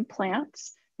flowering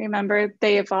plants. Remember,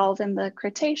 they evolved in the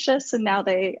Cretaceous and now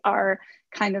they are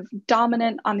kind of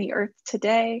dominant on the earth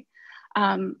today.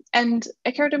 And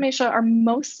Acharodomatia are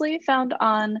mostly found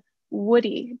on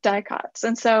woody dicots.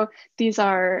 And so these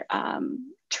are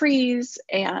trees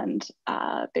and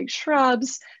big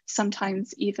shrubs,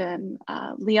 sometimes even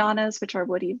lianas, which are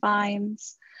woody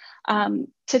vines.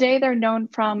 Today, they're known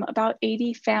from about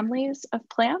 80 families of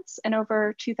plants and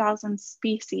over 2,000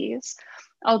 species.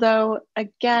 Although,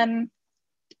 again,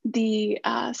 the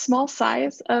small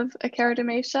size of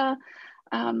Acharodomatia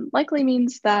likely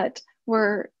means that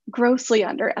we're grossly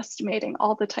underestimating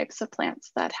all the types of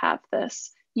plants that have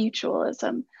this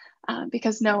mutualism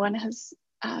because no one has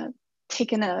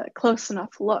taken a close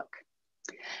enough look.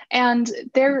 And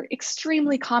they're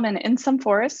extremely common in some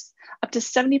forests. Up to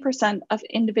 70% of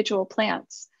individual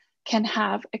plants can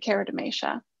have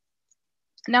Acharodomatia.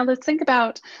 Now let's think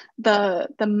about the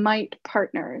mite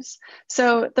partners.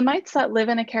 So the mites that live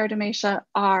in Acharodomatia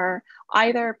are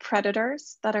either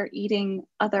predators that are eating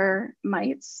other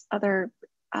mites, other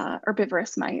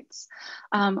herbivorous mites,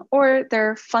 or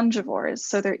they're fungivores,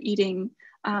 so they're eating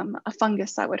a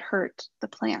fungus that would hurt the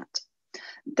plant.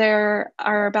 There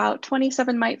are about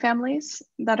 27 mite families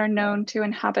that are known to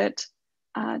inhabit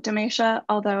Domatia,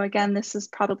 although again, this is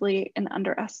probably an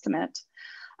underestimate.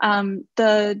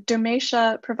 The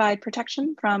Domatia provide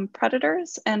protection from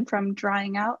predators and from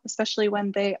drying out, especially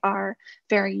when they are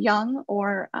very young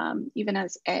or even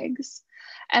as eggs.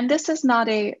 And this is not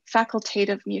a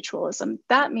facultative mutualism.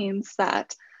 That means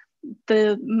that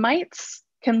the mites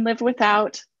can live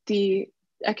without the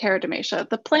Acharodomatia.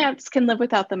 The plants can live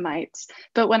without the mites,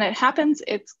 but when it happens,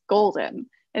 it's golden.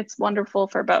 It's wonderful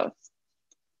for both.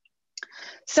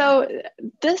 So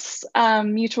this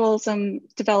mutualism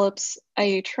develops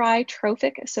a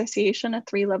tritrophic association, a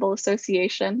three-level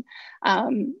association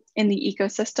in the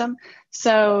ecosystem.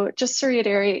 So just to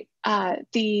reiterate,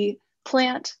 the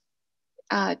plant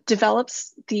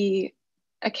develops the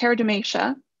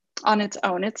Acharodomatia on its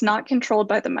own. It's not controlled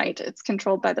by the mite, it's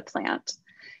controlled by the plant.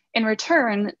 In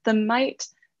return, the mite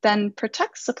then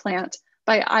protects the plant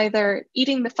by either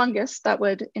eating the fungus that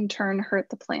would in turn hurt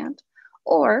the plant,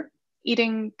 or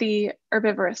eating the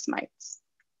herbivorous mites.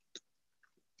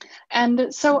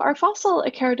 And so our fossil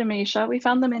Acharodomatia, we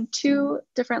found them in 2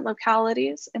 different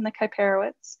localities in the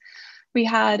Kaiparowits. We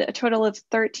had a total of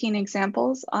 13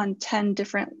 examples on 10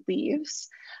 different leaves.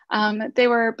 They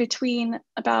were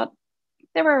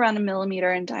around 1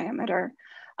 millimeter in diameter.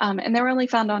 And they were only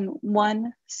found on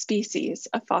 1 species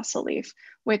of fossil leaf,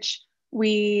 which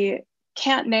we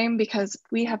can't name because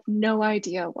we have no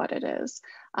idea what it is,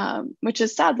 which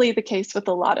is sadly the case with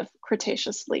a lot of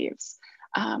Cretaceous leaves.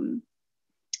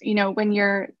 You know, when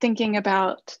you're thinking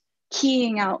about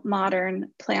keying out modern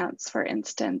plants, for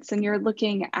instance, and you're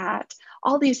looking at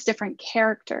all these different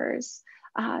characters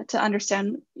to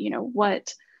understand, you know,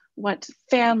 what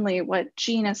family, what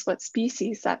genus, what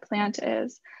species that plant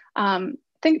is.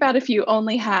 Think about if you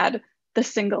only had the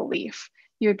single leaf,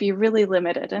 you would be really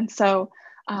limited. And so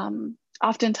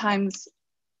oftentimes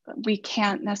we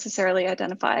can't necessarily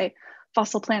identify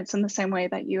fossil plants in the same way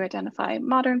that you identify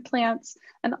modern plants.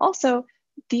 And also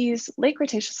these late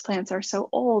Cretaceous plants are so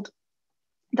old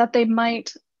that they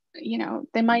might, you know,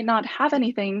 they might not have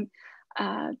anything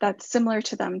that's similar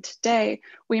to them today.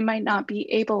 We might not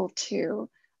be able to,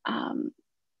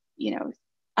 you know,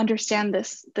 understand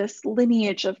this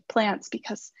lineage of plants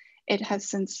because it has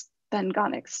since then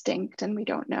gone extinct and we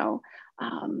don't know,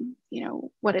 you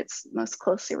know, what it's most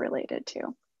closely related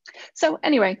to. So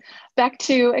anyway, back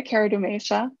to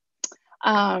Acharodomatia.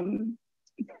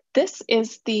 This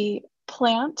is the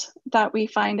plant that we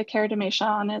find Acharodomatia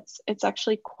on. It's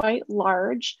actually quite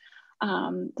large.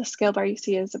 The scale bar you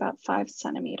see is about 5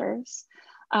 centimeters.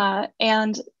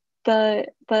 And the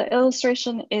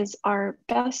illustration is our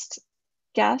best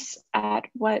guess at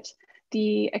what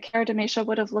the Acharodomatia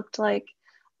would have looked like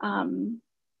when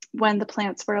the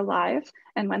plants were alive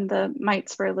and when the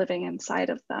mites were living inside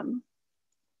of them.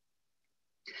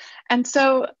 And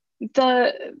so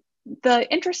the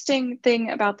interesting thing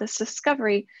about this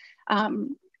discovery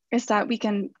is that we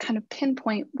can kind of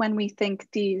pinpoint when we think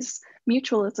these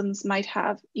mutualisms might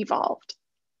have evolved.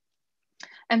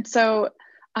 And so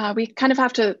we kind of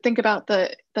have to think about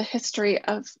the history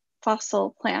of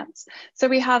fossil plants. So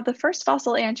we have the first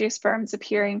fossil angiosperms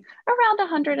appearing around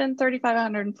 135,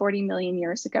 140 million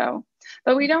years ago,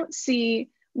 but we don't see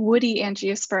woody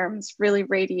angiosperms really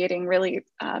radiating really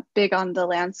big on the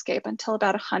landscape until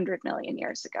about 100 million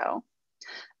years ago.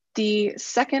 The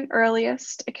second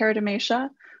earliest Echinodermata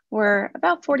were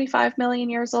about 45 million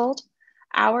years old.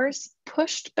 Ours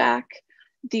pushed back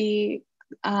the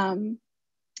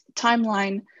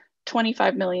timeline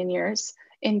 25 million years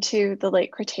into the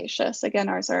late Cretaceous. Again,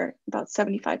 ours are about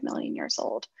 75 million years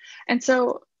old. And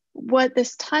so what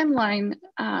this timeline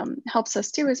helps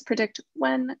us do is predict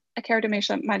when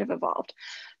Echinodermata might have evolved.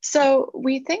 So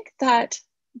we think that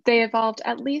they evolved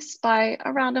at least by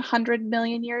around 100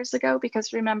 million years ago,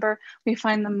 because remember, we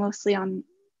find them mostly on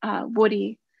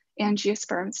woody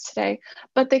angiosperms today,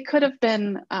 but they could have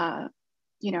been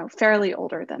fairly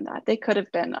older than that. They could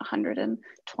have been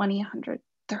 120,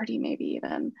 130, maybe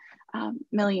even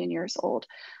million years old.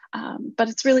 But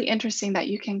it's really interesting that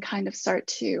you can kind of start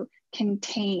to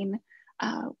contain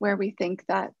where we think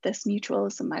that this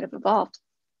mutualism might have evolved.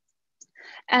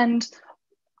 And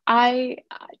I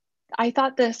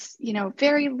thought this,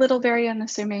 very little, very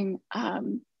unassuming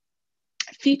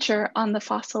feature on the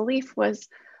fossil leaf was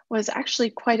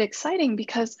actually quite exciting,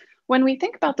 because when we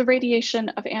think about the radiation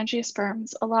of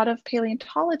angiosperms, a lot of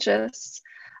paleontologists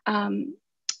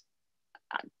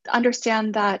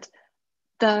understand that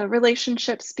the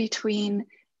relationships between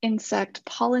insect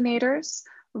pollinators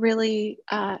really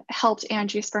helped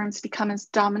angiosperms become as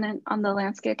dominant on the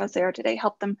landscape as they are today,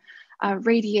 helped them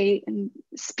radiate and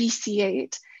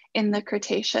speciate in the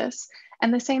Cretaceous.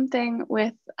 And the same thing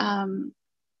with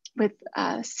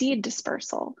seed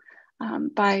dispersal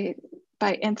by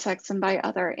insects and by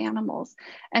other animals.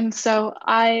 And so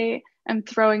I am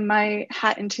throwing my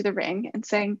hat into the ring and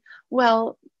saying,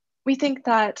 well, we think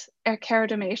that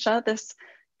Echinodermata, this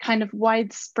kind of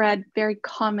widespread, very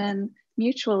common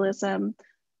mutualism,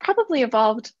 probably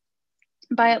evolved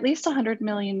by at least 100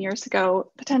 million years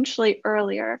ago, potentially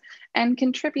earlier, and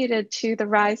contributed to the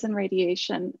rise in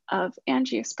radiation of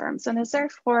angiosperms, and is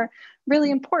therefore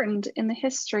really important in the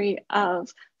history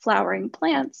of flowering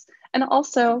plants, and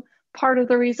also part of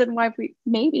the reason why we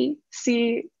maybe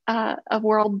see a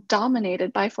world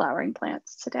dominated by flowering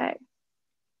plants today.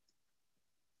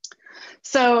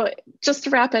 So just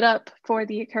to wrap it up for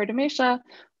the Echinodermata,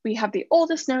 we have the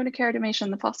oldest known Echinodermata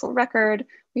in the fossil record.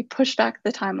 We push back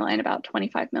the timeline about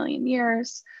 25 million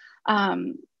years.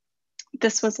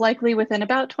 This was likely within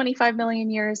about 25 million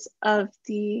years of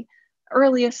the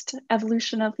earliest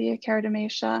evolution of the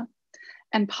Echinodermata,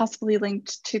 and possibly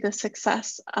linked to the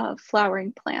success of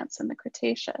flowering plants in the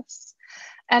Cretaceous.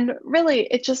 And really,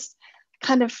 it just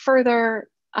kind of further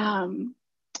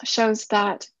shows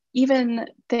that even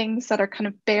things that are kind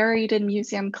of buried in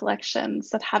museum collections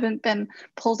that haven't been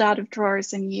pulled out of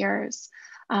drawers in years,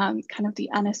 kind of the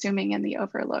unassuming and the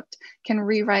overlooked, can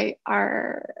rewrite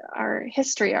our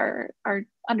history, our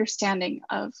understanding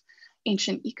of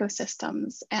ancient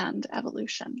ecosystems and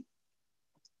evolution.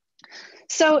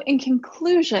 So in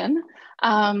conclusion,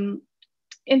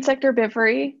 insect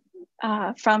herbivory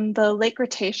from the late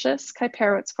Cretaceous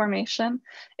Kyparowitz Formation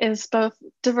is both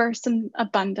diverse and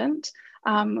abundant.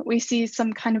 We see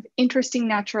some kind of interesting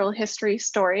natural history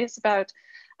stories about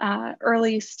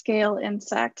early scale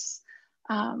insects,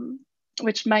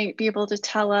 which might be able to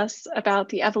tell us about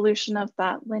the evolution of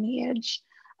that lineage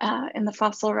in the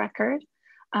fossil record.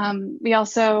 We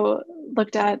also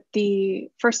looked at the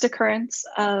first occurrence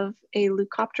of a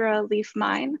Leucoptera leaf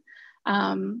mine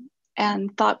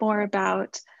and thought more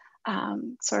about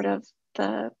sort of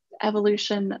the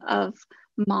evolution of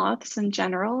moths in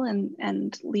general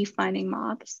and leaf mining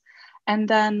moths. And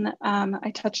then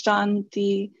I touched on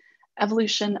the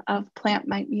evolution of plant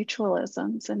mite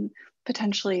mutualisms and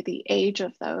potentially the age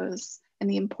of those and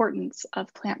the importance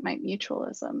of plant mite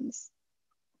mutualisms.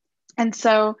 And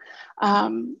so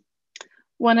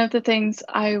one of the things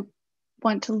I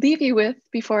want to leave you with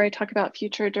before I talk about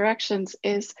future directions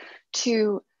is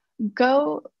to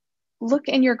go look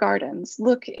in your gardens,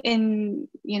 look in,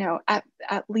 at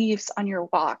leaves on your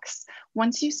walks.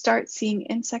 Once you start seeing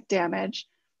insect damage,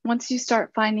 once you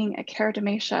start finding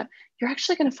Echinodermata, you're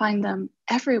actually going to find them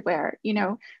everywhere.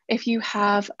 If you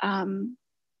have,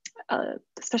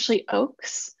 especially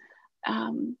oaks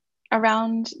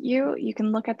around you, you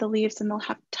can look at the leaves and they'll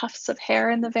have tufts of hair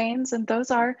in the veins, and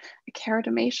those are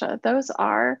Echinodermata. Those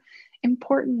are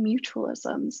important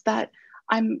mutualisms that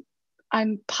I'm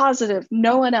positive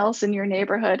no one else in your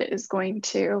neighborhood is going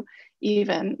to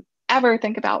even ever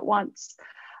think about once.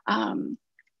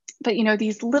 But you know,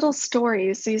 these little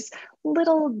stories, these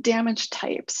little damage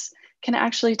types can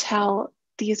actually tell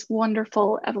these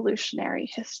wonderful evolutionary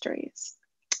histories.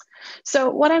 So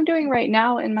what I'm doing right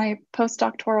now in my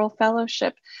postdoctoral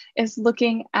fellowship is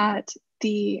looking at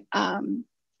the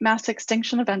mass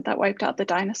extinction event that wiped out the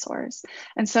dinosaurs.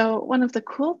 And so one of the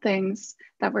cool things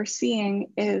that we're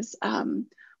seeing is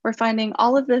we're finding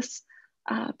all of this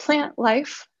plant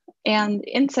life and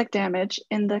insect damage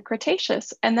in the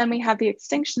Cretaceous. And then we have the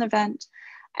extinction event.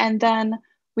 And then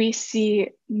we see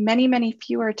many, many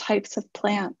fewer types of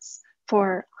plants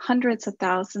for hundreds of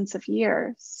thousands of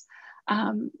years.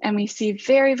 And we see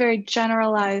very, very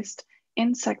generalized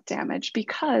insect damage,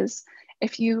 because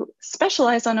if you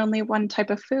specialize on only one type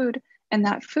of food and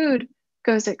that food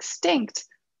goes extinct,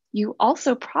 you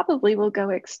also probably will go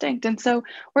extinct. And so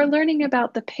we're learning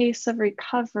about the pace of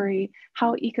recovery,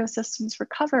 how ecosystems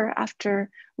recover after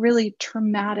really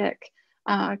traumatic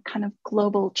kind of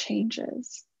global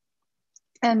changes.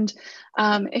 And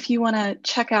if you want to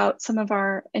check out some of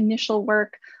our initial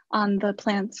work on the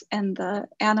plants and the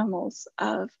animals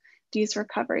of these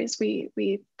recoveries,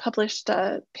 we published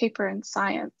a paper in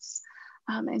Science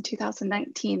in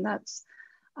 2019 that's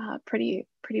pretty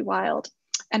wild.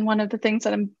 And one of the things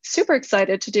that I'm super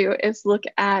excited to do is look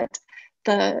at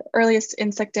the earliest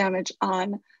insect damage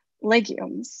on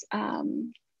legumes,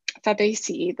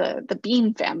 Fabaceae, the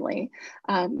bean family,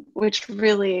 which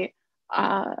really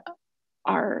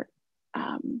are,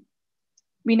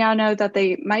 we now know that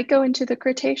they might go into the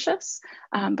Cretaceous,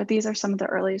 but these are some of the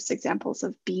earliest examples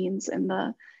of beans in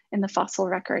the fossil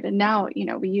record. And now, you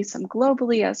know, we use them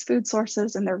globally as food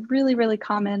sources, and they're really, really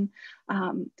common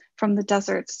from the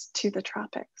deserts to the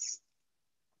tropics.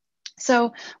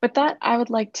 So with that, I would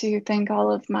like to thank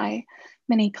all of my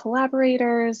many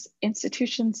collaborators,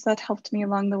 institutions that helped me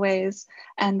along the ways,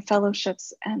 and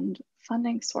fellowships and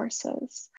funding sources.